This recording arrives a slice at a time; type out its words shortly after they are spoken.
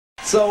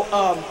So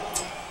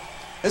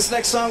this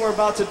next song we're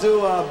about to do,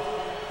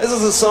 this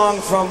is a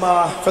song from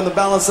the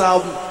Balance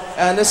album,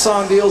 and this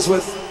song deals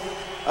with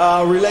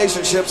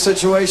relationship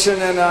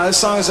situation, and this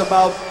song is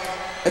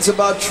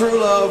about true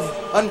love,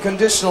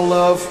 unconditional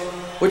love,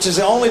 which is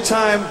the only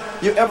time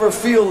you ever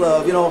feel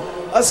love. You know,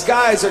 us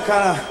guys are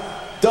kind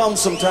of dumb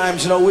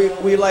sometimes. You know,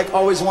 we like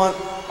always want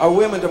our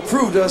women to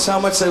prove to us how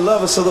much they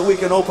love us so that we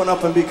can open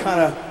up and be kind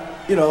of,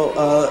 you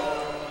know,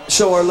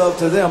 show our love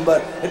to them,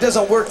 but it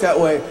doesn't work that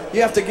way.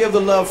 You have to give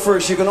the love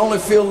first. You can only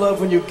feel love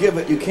when you give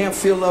it. You can't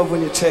feel love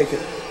when you take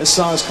it. This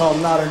song is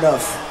called Not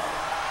Enough.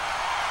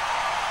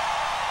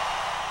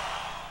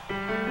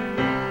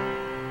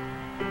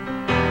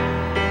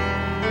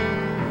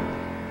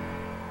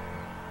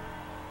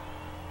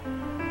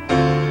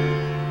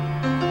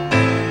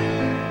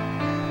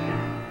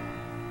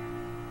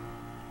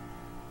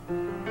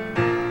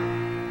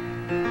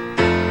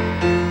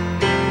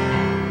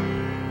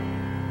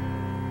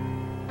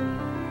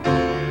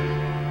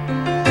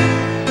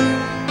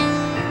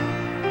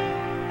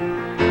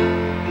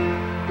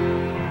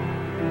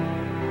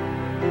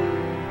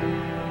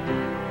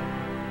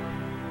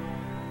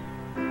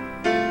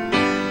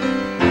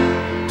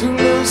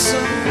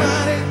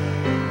 Somebody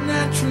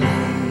naturally,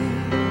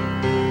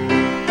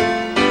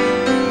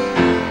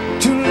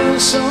 to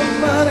love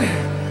somebody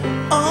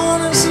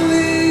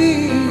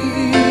honestly,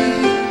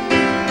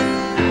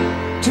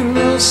 to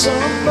love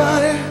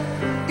somebody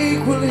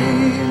equally.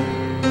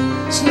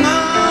 It's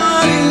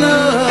not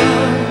enough,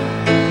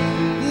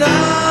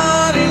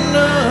 not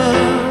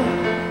enough,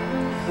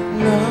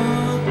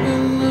 not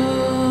enough.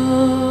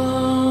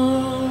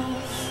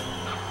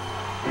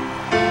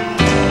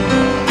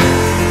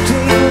 To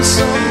love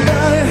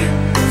somebody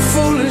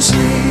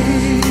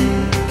foolishly,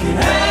 can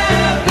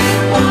have me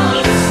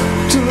once.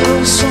 To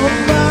love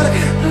somebody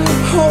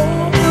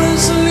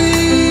hopelessly,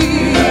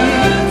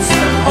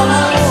 oh,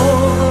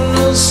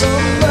 love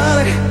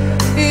somebody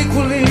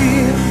equally.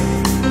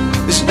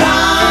 It's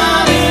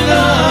not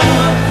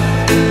enough,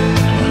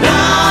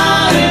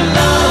 not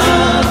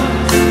enough,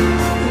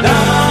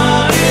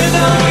 not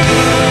enough.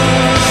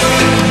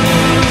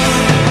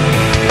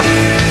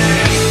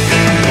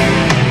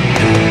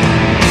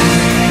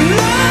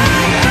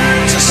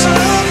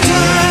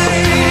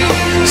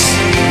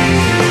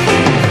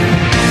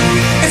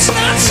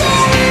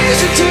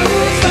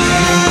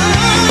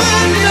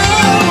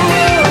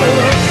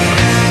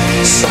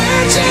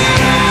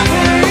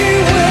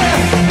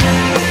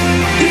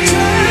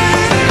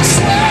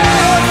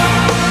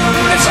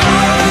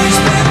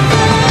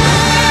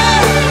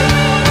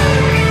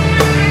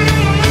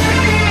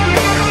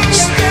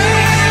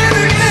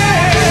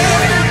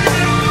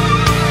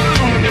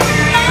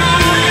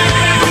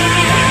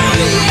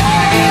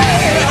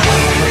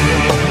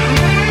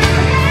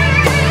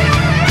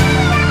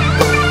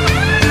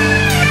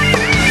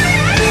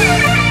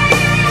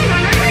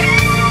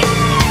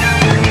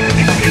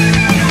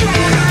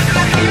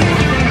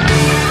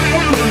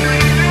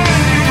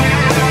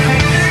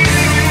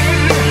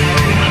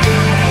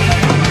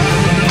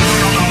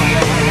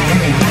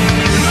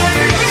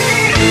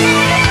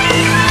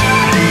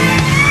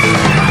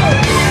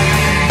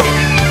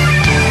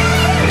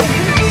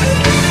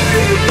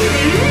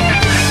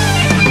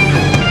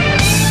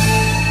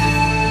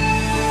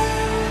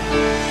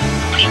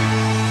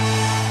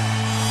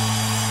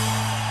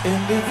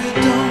 And if it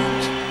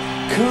don't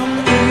come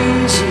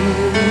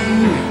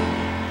easily,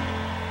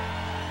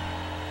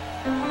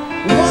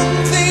 one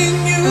thing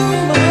you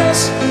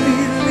must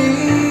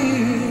believe,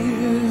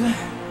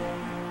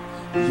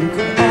 you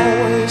can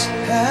always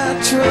have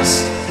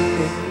trust in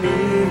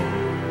me,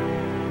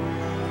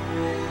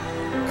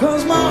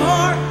 'cause my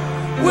heart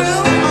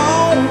will